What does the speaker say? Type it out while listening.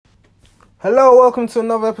Hello, welcome to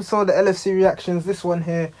another episode of LFC Reactions. This one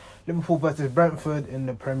here, Liverpool versus Brentford in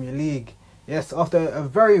the Premier League. Yes, after a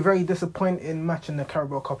very, very disappointing match in the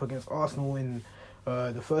Carabao Cup against Arsenal in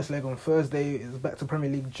the first leg on Thursday, it's back to Premier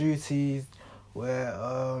League duties where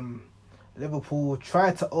Liverpool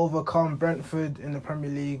tried to overcome Brentford in the Premier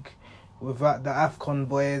League without the AFCON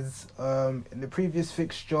boys. In the previous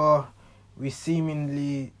fixture, we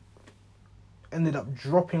seemingly ended up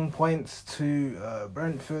dropping points to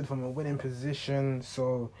Brentford from a winning position.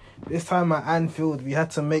 So this time at Anfield, we had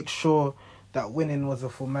to make sure that winning was a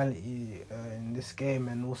formality in this game,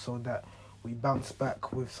 and also that we bounced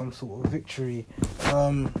back with some sort of victory.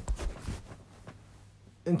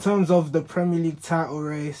 In terms of the Premier League title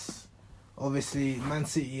race, obviously Man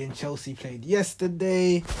City and Chelsea played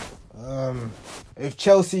yesterday. If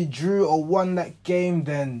Chelsea drew or won that game,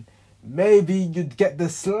 then maybe you'd get the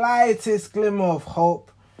slightest glimmer of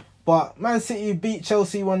hope. But Man City beat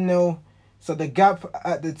Chelsea 1-0, so the gap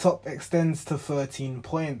at the top extends to 13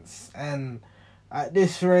 points. And at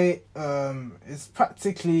this rate, it's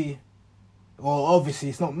practically, well, obviously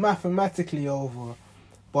it's not mathematically over,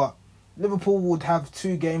 but Liverpool would have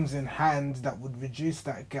 2 games in hand that would reduce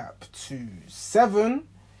that gap to 7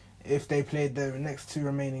 if they played their next 2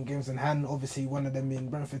 remaining games in hand. Obviously, one of them being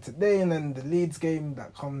Brentford today, and then the Leeds game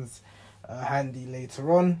that comes handy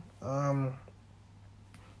later on.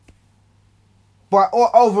 But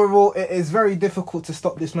overall, it is very difficult to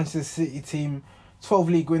stop this Manchester City team. 12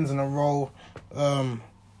 league wins in a row.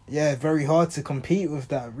 Very hard to compete with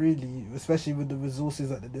that, really, especially with the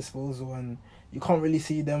resources at the disposal, and you can't really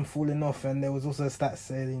see them falling off. And there was also a stat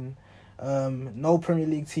saying no Premier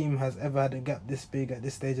League team has ever had a gap this big at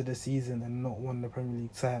this stage of the season and not won the Premier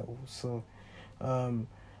League title. So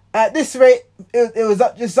at this rate, it was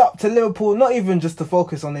up to Liverpool, not even just to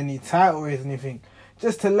focus on any title race or anything,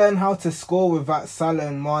 just to learn how to score without Salah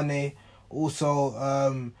and Mane.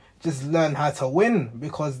 Also, just learn how to win,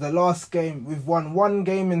 because the last game, we've won 1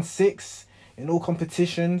 game in 6 in all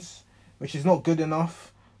competitions, which is not good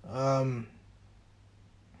enough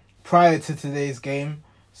prior to today's game.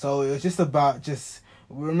 So it was just about just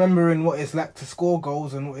remembering what it's like to score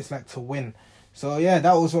goals and what it's like to win. So yeah,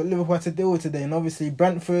 that was what Liverpool had to deal with today. And obviously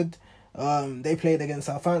Brentford, they played against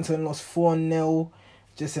Southampton, lost 4-0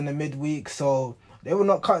 just in the midweek. So they were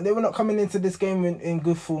not coming into this game in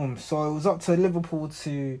good form. So it was up to Liverpool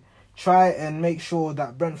to try and make sure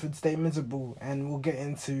that Brentford stay miserable, and we'll get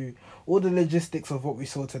into all the logistics of what we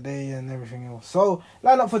saw today and everything else. So,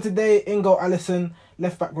 line up for today: in goal, Alisson;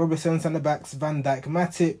 left back, Robertson; centre backs, Van Dijk,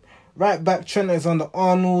 Matip; right back, Trent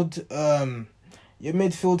Alexander-Arnold; your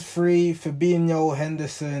midfield 3: Fabinho,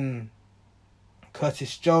 Henderson,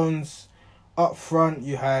 Curtis Jones. Up front,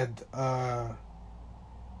 you had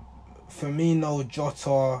Firmino,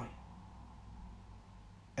 Jota,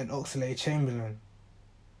 and Oxlade-Chamberlain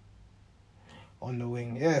on the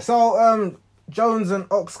wing. Yeah, so Jones and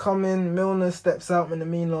Ox come in, Milner steps out,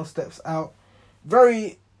 Minamino steps out.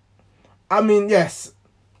 Yes,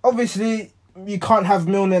 obviously you can't have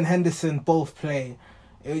Milner and Henderson both play.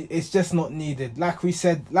 It's just not needed. Like I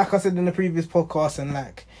said in the previous podcast, and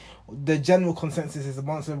like the general consensus is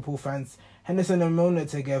amongst Liverpool fans, Henderson and Milner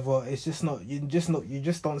together, it's just not, you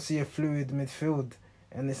just don't see a fluid midfield,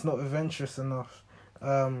 and it's not adventurous enough.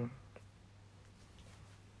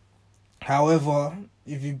 However,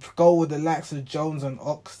 if you go with the likes of Jones and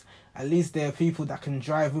Ox, at least there are people that can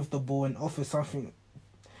drive with the ball and offer something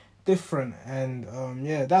different. And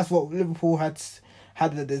that's what Liverpool had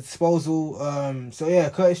at the disposal.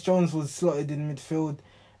 Curtis Jones was slotted in midfield,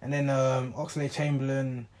 and then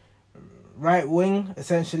Oxlade-Chamberlain right wing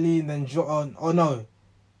essentially, and then Jota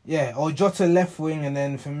left wing, and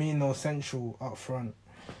then Firmino central up front.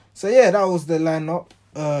 So yeah, that was the lineup.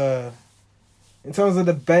 In terms of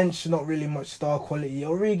the bench, not really much star quality.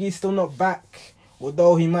 Origi's still not back,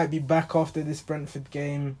 although he might be back after this Brentford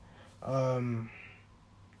game. A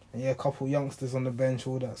couple youngsters on the bench,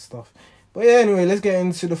 all that stuff. But yeah, anyway, let's get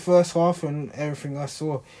into the first half and everything I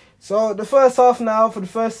saw. So the first half now, for the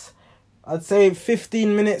first, I'd say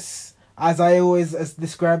 15 minutes, as I always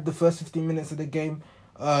describe the first 15 minutes of the game.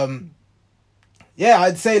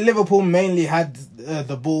 I'd say Liverpool mainly had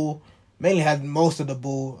the ball, mainly had most of the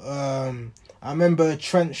ball. I remember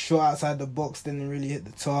Trent shot outside the box, didn't really hit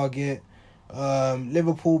the target.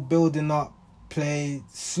 Liverpool building up play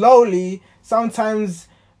slowly. Sometimes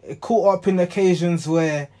it caught up in occasions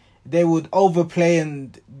where they would overplay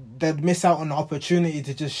and they'd miss out on the opportunity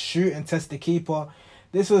to just shoot and test the keeper.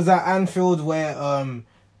 This was at Anfield where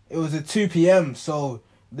it was at 2 p.m, so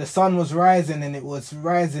the sun was rising, and it was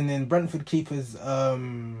rising in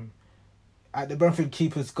at the Brentford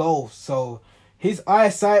keeper's goal. So his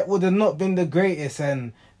eyesight would have not been the greatest,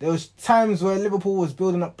 and there was times where Liverpool was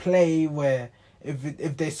building up play where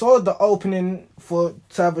if they saw the opening to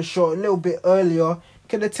have a shot a little bit earlier,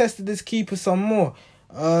 could have tested his keeper some more.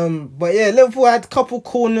 But yeah, Liverpool had a couple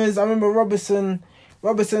corners. I remember Robertson's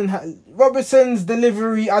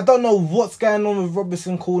delivery. I don't know what's going on with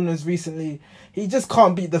Robertson corners recently. He just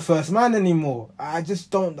can't beat the first man anymore. I just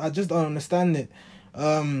don't understand it.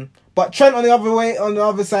 But Trent on the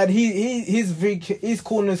other side, his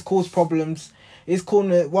corners caused problems.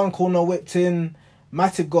 One corner whipped in,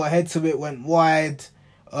 Matip got ahead to it, went wide.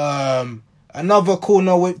 Another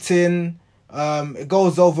corner whipped in. It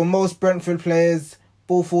goes over most Brentford players.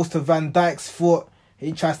 Ball falls to Van Dijk's foot.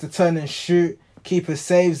 He tries to turn and shoot. Keeper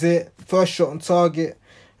saves it. First shot on target.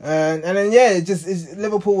 And then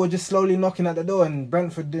Liverpool were just slowly knocking at the door, and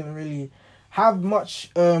Brentford didn't really have much.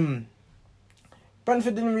 Brentford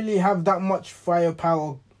didn't really have that much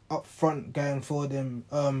firepower up front going for them.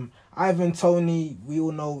 Ivan Toney, we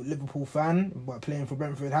all know, Liverpool fan, but playing for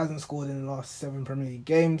Brentford, hasn't scored in the last 7 Premier League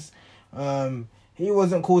games. He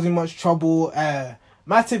wasn't causing much trouble.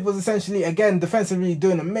 Matip was essentially, again, defensively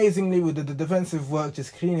doing amazingly with the defensive work,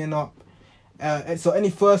 just cleaning up. So any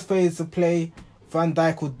first phase of play, Van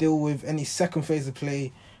Dijk would deal with. Any second phase of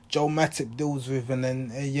play, Joe Matip deals with. And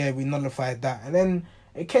then, we nullified that. And then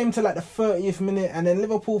it came to like the 30th minute, and then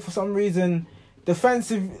Liverpool, for some reason, our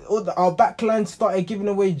backline started giving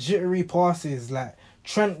away jittery passes. Like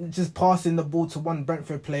Trent just passing the ball to one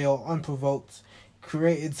Brentford player unprovoked,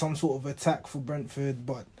 created some sort of attack for Brentford,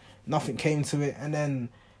 but nothing came to it. And then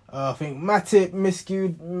I think Matip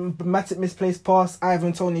misplaced pass.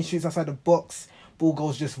 Ivan Toney shoots outside the box. Ball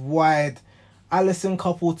goes just wide. Alisson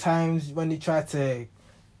couple times when he tried to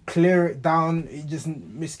clear it down, he just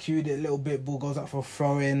miscued it a little bit. Ball goes up for a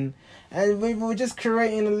throw in. And we were just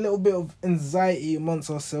creating a little bit of anxiety amongst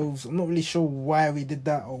ourselves. I'm not really sure why we did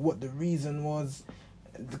that or what the reason was,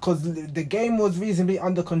 because the game was reasonably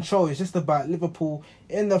under control. It's just about Liverpool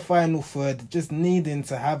in the final third just needing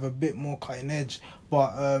to have a bit more cutting edge.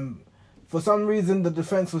 But for some reason, the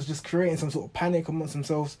defence was just creating some sort of panic amongst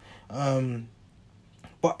themselves.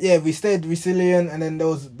 But yeah, we stayed resilient. And then there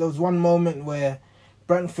was one moment where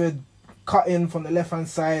Brentford cut in from the left-hand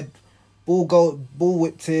side. Ball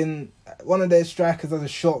whipped in. One of their strikers has a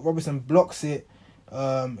shot. Robertson blocks it.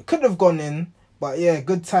 It could have gone in. But yeah,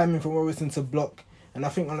 good timing from Robertson to block. And I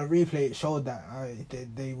think on the replay it showed that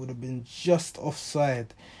they would have been just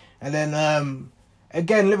offside. And then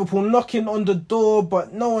again, Liverpool knocking on the door,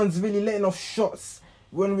 but no one's really letting off shots.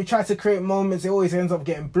 When we try to create moments, it always ends up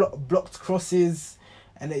getting blocked crosses.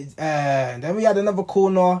 And then we had another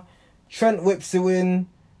corner. Trent whips it in.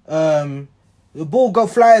 The ball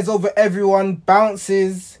flies over everyone,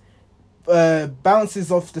 bounces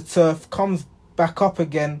off the turf, comes back up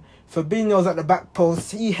again. Fabinho's at the back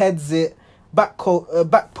post. He heads it. Back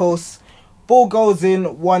post. Ball goes in.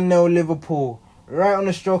 1-0 Liverpool. Right on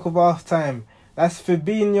the stroke of half time. That's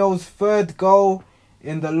Fabinho's third goal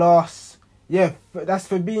in the last. Yeah, that's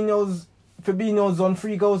Fabinho's on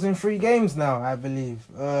 3 goals in 3 games now, I believe.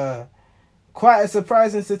 Quite a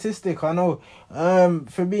surprising statistic, I know.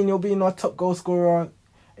 Fabinho being our top goal scorer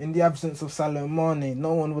in the absence of Salah and Mane.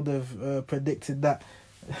 No one would have predicted that.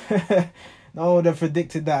 No one would have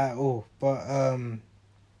predicted that at all. But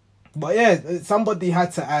yeah, somebody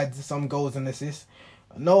had to add some goals and assists.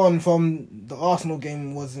 No one from the Arsenal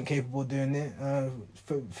game wasn't capable of doing it.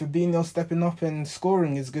 Fabinho stepping up and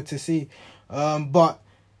scoring is good to see. But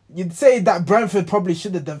you'd say that Brentford probably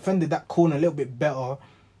should have defended that corner a little bit better.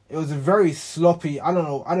 It was a very sloppy. I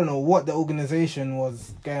don't know what the organisation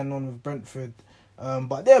was going on with Brentford.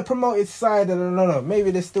 But they're a promoted side. I don't know.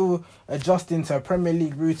 Maybe they're still adjusting to a Premier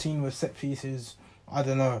League routine with set pieces. I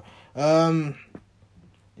don't know.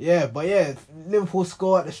 Liverpool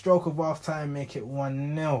score at the stroke of half time, make it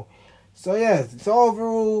 1-0. So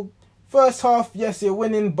overall, first half, yes, you're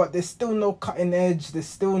winning, but there's still no cutting edge. There's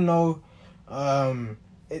still no. The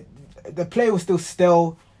play was still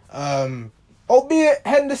stale. Albeit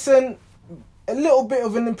Henderson, a little bit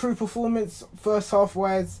of an improved performance first half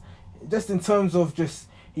wise, just in terms of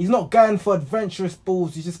he's not going for adventurous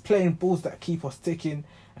balls, he's just playing balls that keep us ticking.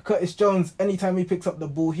 Curtis Jones, anytime he picks up the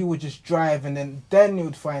ball, he would just drive and then he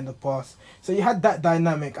would find the pass. So you had that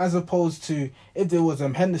dynamic, as opposed to if there was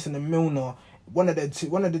Henderson and Milner, one of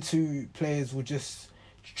the two players would just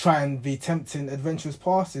try and be tempting adventurous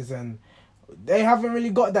passes, and they haven't really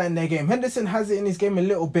got that in their game. Henderson has it in his game a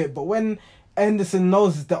little bit, but when Henderson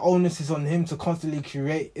knows the onus is on him to constantly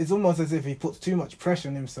create, it's almost as if he puts too much pressure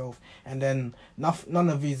on himself, and then none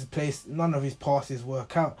of his passes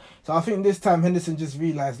work out. So I think this time Henderson just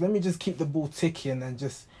realised, let me just keep the ball ticking and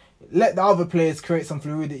just let the other players create some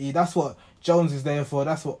fluidity. That's what Jones is there for.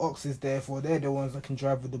 That's what Ox is there for. They're the ones that can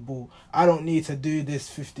drive with the ball. I don't need to do this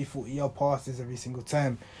 50, 40-yard passes every single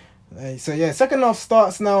time. So, yeah, second half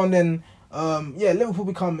starts now, and then, Liverpool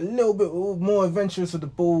become a little bit more adventurous with the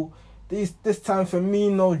ball. This time,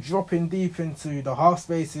 Firmino dropping deep into the half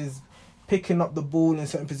spaces, picking up the ball in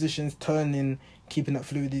certain positions, turning, keeping that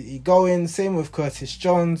fluidity going. Same with Curtis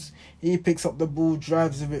Jones. He picks up the ball,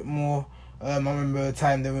 drives a bit more. I remember a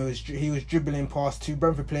time that he was dribbling past two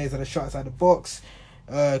Brentford players that are shot outside the box.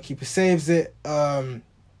 Keeper saves it. And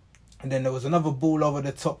then there was another ball over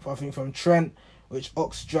the top, I think, from Trent, which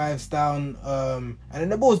Ox drives down. And then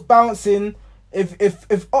the ball's bouncing.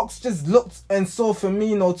 If Ox just looked and saw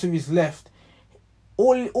Firmino to his left,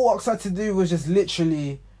 all Ox had to do was just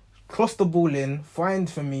literally cross the ball in, find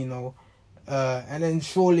Firmino, and then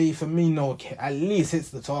surely Firmino at least hits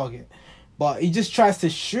the target. But he just tries to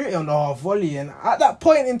shoot it on the half volley, and at that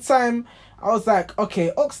point in time, I was like,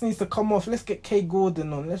 okay, Ox needs to come off. Let's get K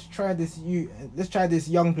Gordon on. Let's try this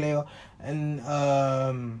young player, and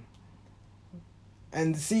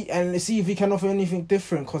see if he can offer anything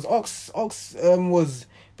different. Because Ox was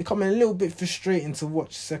becoming a little bit frustrating to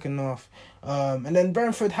watch second half. And then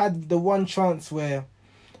Brentford had the one chance where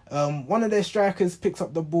one of their strikers picks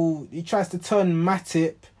up the ball. He tries to turn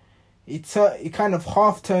Matip. He kind of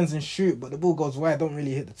half turns and shoot, but the ball goes wide, don't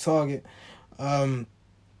really hit the target. And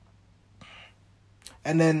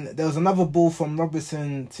then there was another ball from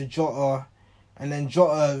Robertson to Jota, and then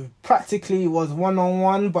Jota practically was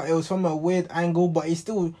one-on-one, but it was from a weird angle, but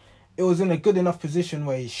it was in a good enough position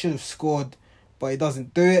where he should have scored, but he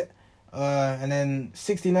doesn't do it. And then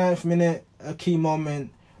 69th minute, a key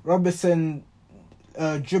moment, Robertson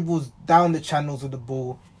dribbles down the channels of the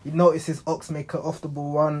ball. He notices Ox make an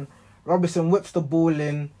off-the-ball run. Robertson whips the ball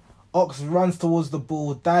in. Ox runs towards the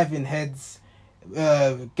ball, diving heads,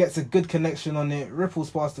 gets a good connection on it, ripples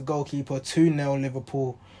past the goalkeeper, 2-0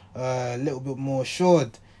 Liverpool, a little bit more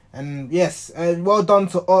assured. And yes, well done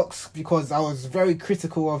to Ox, because I was very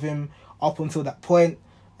critical of him up until that point.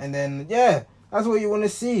 And then, yeah, that's what you want to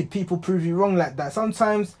see. People prove you wrong like that.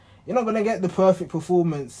 Sometimes you're not going to get the perfect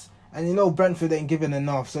performance, and you know Brentford ain't giving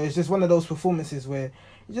enough. So it's just one of those performances where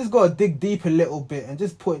you just got to dig deep a little bit and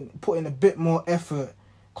just put in a bit more effort.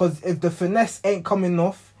 Because if the finesse ain't coming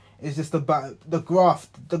off, it's just about the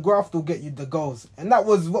graft. The graft will get you the goals. And that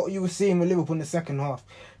was what you were seeing with Liverpool in the second half.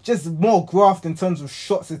 Just more graft in terms of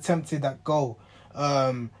shots attempted at goal.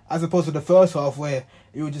 As opposed to the first half where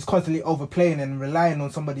you were just constantly overplaying and relying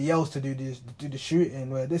on somebody else to do the shooting.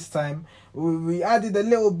 Where this time we added a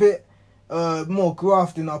little bit more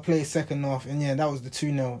graft in our play second half. And yeah, that was the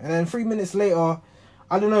 2-0. And then 3 minutes later,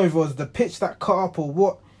 I don't know if it was the pitch that cut up or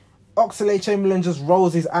what, Oxlade-Chamberlain just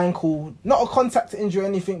rolls his ankle. Not a contact injury or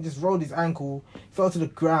anything, just rolled his ankle. Fell to the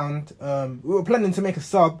ground. We were planning to make a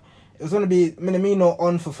sub. It was going to be Minamino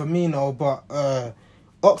on for Firmino, but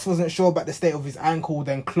Ox wasn't sure about the state of his ankle.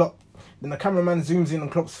 Then the cameraman zooms in on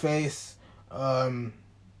Klopp's face. A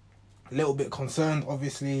little bit concerned,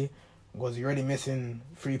 obviously, because you're already missing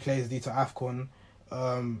 3 players due to AFCON.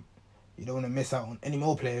 You don't want to miss out on any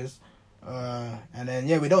more players. And then,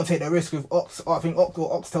 yeah, we don't take the risk with Ox. I think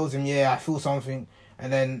Ox tells him, yeah, I feel something.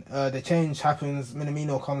 And then the change happens.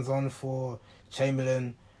 Minamino comes on for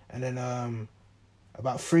Chamberlain. And then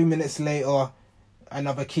about 3 minutes later,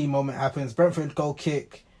 another key moment happens. Brentford goal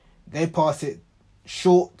kick. They pass it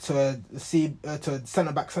short to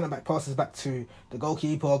centre back. Centre back passes back to the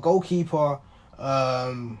goalkeeper. Goalkeeper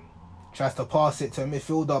tries to pass it to a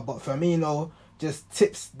midfielder, but Firmino just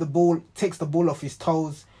takes the ball off his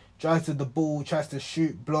toes, drives to the ball, tries to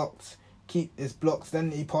shoot, blocked, is blocked.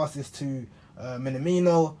 Then he passes to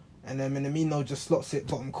Minamino, and then Minamino just slots it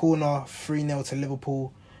bottom corner, 3-0 to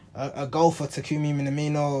Liverpool. A goal for Takumi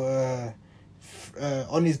Minamino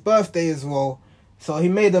on his birthday as well. So he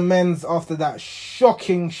made amends after that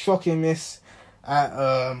shocking miss at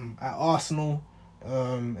Arsenal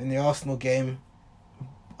in the Arsenal game.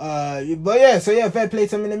 But yeah, fair play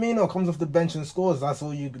to Minamino. Comes off the bench and scores. That's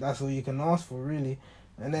all you can ask for, really.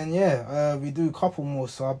 And then we do a couple more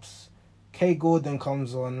subs. K Gordon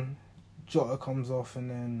comes on, Jota comes off,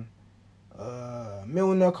 and then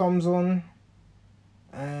Milner comes on,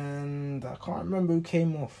 and I can't remember who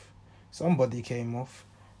came off. Somebody came off.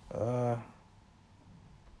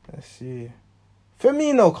 Let's see.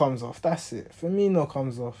 Firmino comes off. That's it. Firmino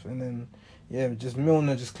comes off, and then just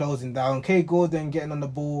Milner just closing down. K Gordon getting on the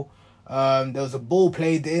ball. There was a ball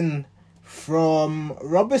played in from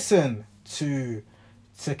Robertson to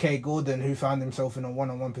K Gordon, who found himself in a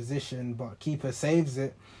one-on-one position, but keeper saves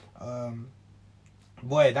it.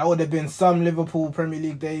 Boy, that would have been some Liverpool Premier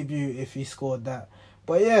League debut if he scored that.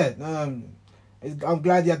 But yeah, I'm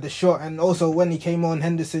glad he had the shot, and also when he came on,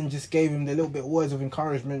 Henderson just gave him the little bit of words of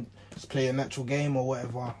encouragement. Just play a natural game or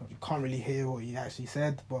whatever. You can't really hear what he actually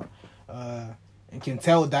said, but you can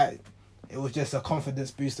tell that it was just a confidence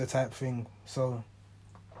booster type thing. So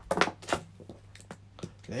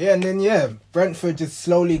yeah, and then Brentford just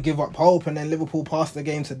slowly give up hope, and then Liverpool passed the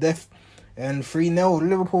game to death, and 3-0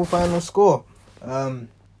 Liverpool final score.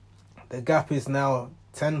 The gap is now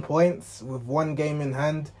 10 points with 1 game in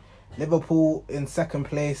hand. Liverpool in second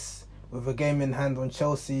place with a game in hand on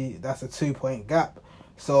Chelsea. That's a 2-point gap.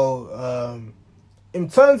 So in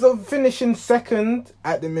terms of finishing second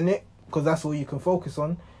at the minute, because that's all you can focus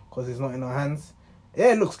on, because it's not in our hands,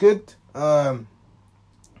 it looks good.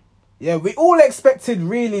 We all expected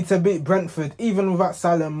really to beat Brentford even without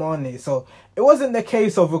Salah and Mane. So it wasn't the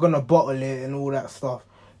case of we're going to bottle it and all that stuff.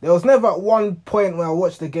 There was never at one point where I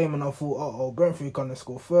watched the game and I thought, Brentford going to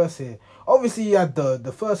score first here. Obviously, you had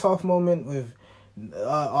the first half moment with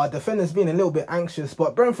our defenders being a little bit anxious,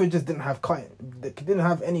 but Brentford just didn't have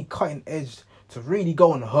any cutting edge to really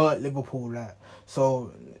go and hurt Liverpool.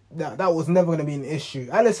 So that was never going to be an issue.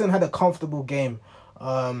 Alisson had a comfortable game.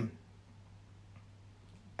 And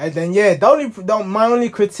then, my only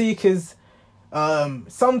critique is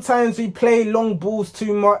sometimes we play long balls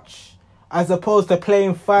too much, as opposed to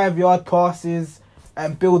playing 5-yard passes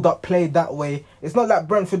and build up play that way. It's not like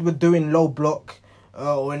Brentford were doing low block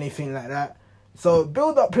or anything like that. So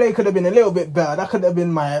build up play could have been a little bit better. That could have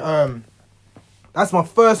been my that's my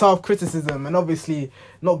first half criticism, and obviously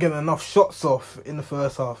not getting enough shots off in the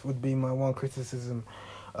first half would be my one criticism.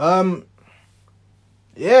 Shout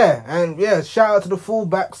out to the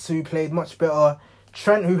fullbacks who played much better.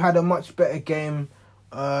 Trent, who had a much better game.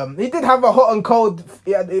 He did have a hot and cold.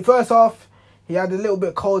 The first half, he had a little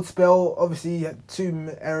bit cold spell. Obviously, he had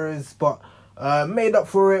 2 errors, but made up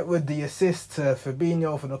for it with the assist to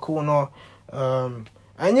Fabinho for the corner.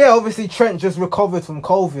 Obviously Trent just recovered from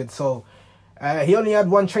COVID, so he only had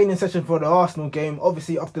 1 training session for the Arsenal game.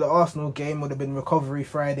 Obviously, after the Arsenal game would have been recovery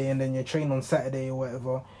Friday, and then you train on Saturday or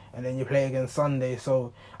whatever, and then you play again Sunday.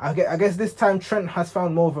 So I guess this time Trent has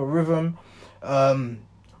found more of a rhythm.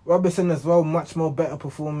 Robertson as well, much more better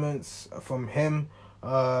performance from him.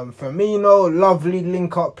 Firmino, lovely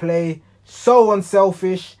link-up play. So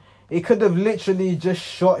unselfish. He could have literally just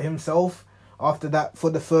shot himself after that for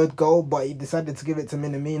the 3rd goal, but he decided to give it to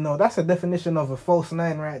Minamino. That's a definition of a false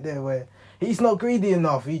 9 right there, where he's not greedy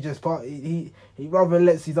enough. He just he rather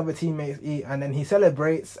lets his other teammates eat, and then he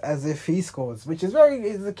celebrates as if he scores, which is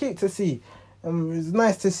it's cute to see. It's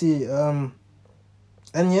nice to see.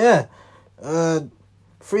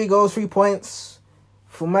 3 goals, 3 points,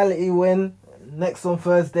 formality win. Next on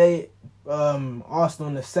Thursday, Arsenal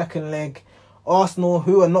in the second leg. Arsenal,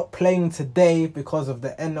 who are not playing today because of the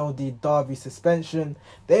NLD Derby suspension,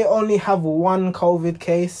 they only have 1 COVID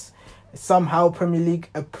case. Somehow Premier League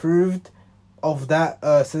approved of that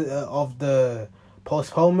of the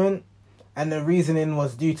postponement, and the reasoning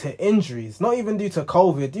was due to injuries, not even due to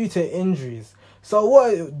COVID, due to injuries.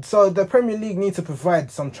 So the Premier League need to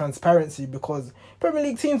provide some transparency, because Premier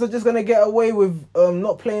League teams are just going to get away with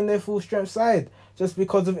not playing their full strength side just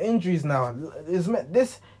because of injuries now.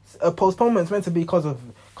 This postponement is meant to be because of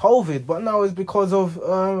COVID, but now it's because of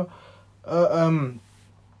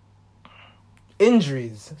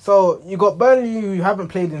injuries. So you got Burnley, who haven't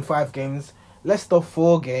played in 5 games, Leicester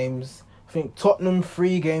 4 games, I think Tottenham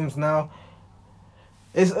 3 games now.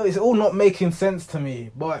 It's all not making sense to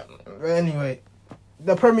me, but anyway,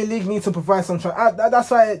 the Premier League needs to provide some...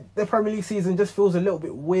 that's why the Premier League season just feels a little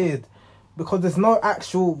bit weird, because there's no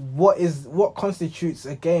actual... What constitutes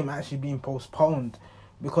a game actually being postponed,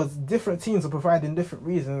 because different teams are providing different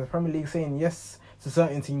reasons. The Premier League saying yes to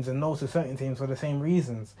certain teams and no to certain teams for the same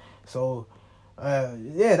reasons. So,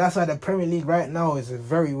 that's why the Premier League right now is a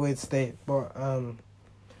very weird state. But,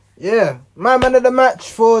 my man of the match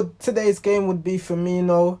for today's game would be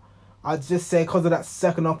Firmino. I'd just say because of that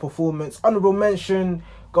second half performance. Honourable mention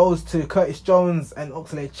goes to Curtis Jones and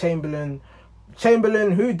Oxlade-Chamberlain.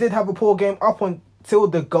 Chamberlain, who did have a poor game up until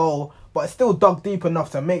the goal, but still dug deep enough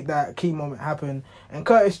to make that key moment happen. And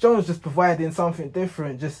Curtis Jones just providing something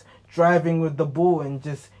different, just driving with the ball and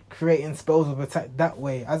just creating spells of attack that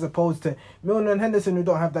way, as opposed to Milner and Henderson, who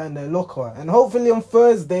don't have that in their locker. And hopefully on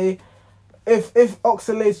Thursday, if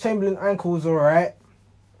Oxlade-Chamberlain ankle is alright,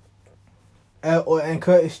 and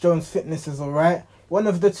Curtis Jones' fitness is alright, one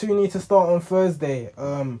of the two need to start on Thursday.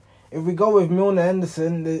 If we go with Milner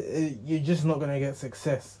Henderson, you're just not going to get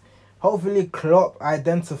success. Hopefully Klopp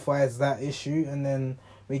identifies that issue, and then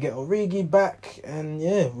we get Origi back, and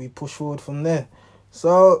we push forward from there.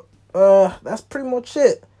 So that's pretty much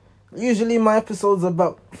it. Usually my episodes are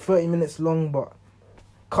about 30 minutes long, but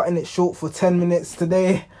cutting it short for 10 minutes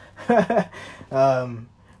today.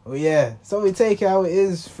 Well, yeah, so we take it how it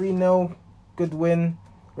is. 3-0, good win.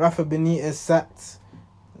 Rafa Benitez sacked.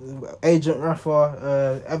 Agent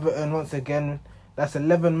Rafa, Everton once again. That's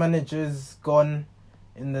 11 managers gone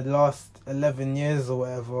in the last 11 years or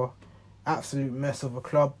whatever. Absolute mess of a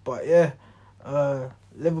club. But yeah,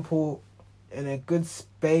 Liverpool in a good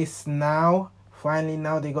space now. Finally,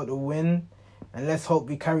 now they got the win. And let's hope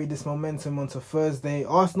we carry this momentum onto Thursday.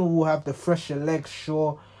 Arsenal will have the fresher legs,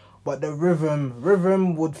 sure. But the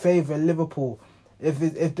rhythm would favour Liverpool.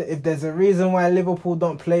 If there's a reason why Liverpool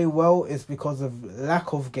don't play well, it's because of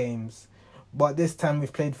lack of games. But this time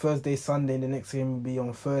we've played Thursday, Sunday. The next game will be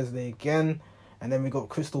on Thursday again. And then we got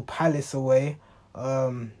Crystal Palace away.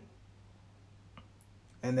 And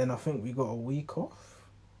then I think we got a week off.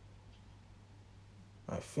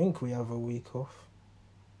 I think we have a week off.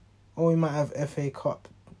 Or we might have FA Cup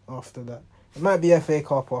after that. It might be FA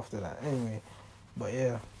Cup after that. Anyway. But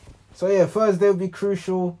yeah. So yeah, Thursday will be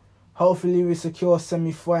crucial. Hopefully we secure a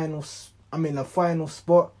final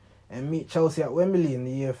spot and meet Chelsea at Wembley in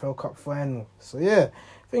the EFL Cup final. So yeah,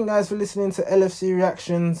 thank you guys for listening to LFC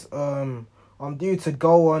Reactions. I'm due to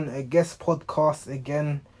go on a guest podcast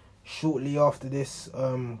again shortly after this.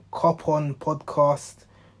 Cop On podcast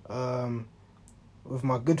with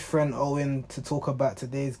my good friend Owen to talk about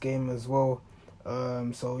today's game as well.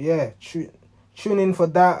 So yeah, tune in for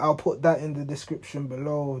that. I'll put that in the description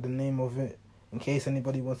below, the name of it, in case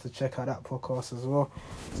anybody wants to check out that podcast as well.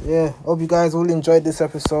 So yeah, hope you guys all enjoyed this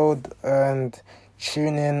episode and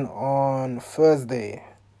tune in on Thursday.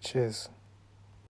 Cheers.